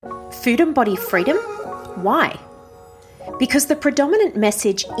Food and body freedom? Why? Because the predominant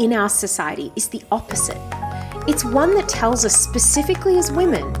message in our society is the opposite. It's one that tells us specifically as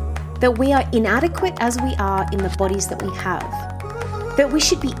women that we are inadequate as we are in the bodies that we have, that we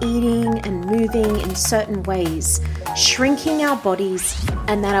should be eating and moving in certain ways, shrinking our bodies,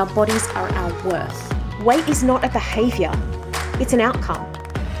 and that our bodies are our worth. Weight is not a behaviour, it's an outcome.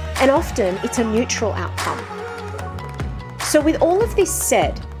 And often it's a neutral outcome. So with all of this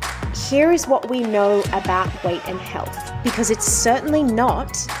said, here is what we know about weight and health, because it's certainly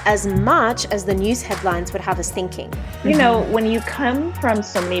not as much as the news headlines would have us thinking. You know, when you come from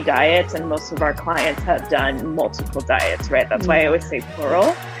so many diets, and most of our clients have done multiple diets, right? That's why I always say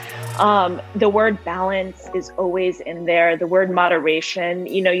plural. The word balance is always in there. The word moderation,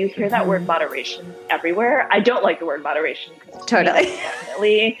 you know, you hear that word moderation everywhere. I don't like the word moderation because Totally.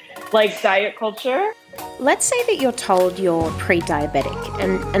 Definitely like diet culture. Let's say that you're told you're pre-diabetic,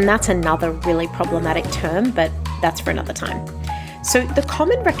 and that's another really problematic term, but that's for another time. So the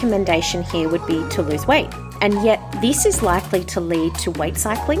common recommendation here would be to lose weight, and yet this is likely to lead to weight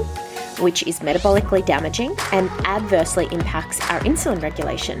cycling, which is metabolically damaging and adversely impacts our insulin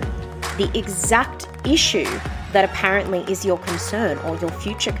regulation. The exact issue that apparently is your concern or your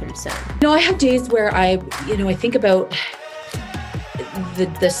future concern. You know, I have days where I think about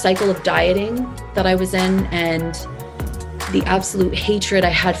the cycle of dieting that I was in and the absolute hatred I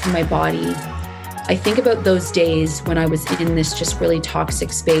had for my body. I think about those days when I was in this just really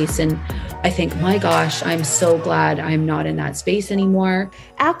toxic space, and I think, my gosh, I'm so glad I'm not in that space anymore.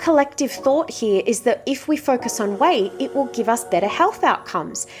 Our collective thought here is that if we focus on weight, it will give us better health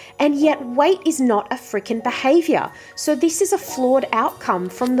outcomes. And yet weight is not a freaking behavior. So this is a flawed outcome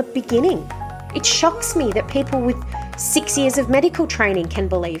from the beginning. It shocks me that people with 6 years of medical training can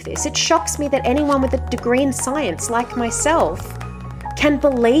believe this. It shocks me that anyone with a degree in science like myself can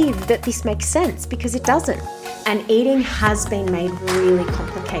believe that this makes sense, because it doesn't. And eating has been made really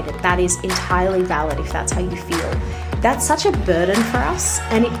complicated. That is entirely valid if that's how you feel. That's such a burden for us,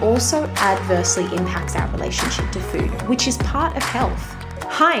 and it also adversely impacts our relationship to food, which is part of health.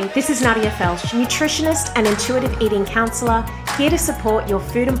 Hi, this is Nadia Felsch, nutritionist and intuitive eating counsellor, here to support your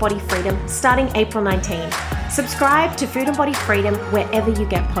food and body freedom starting April 19. Subscribe to Food and Body Freedom wherever you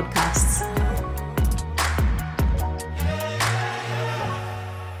get podcasts.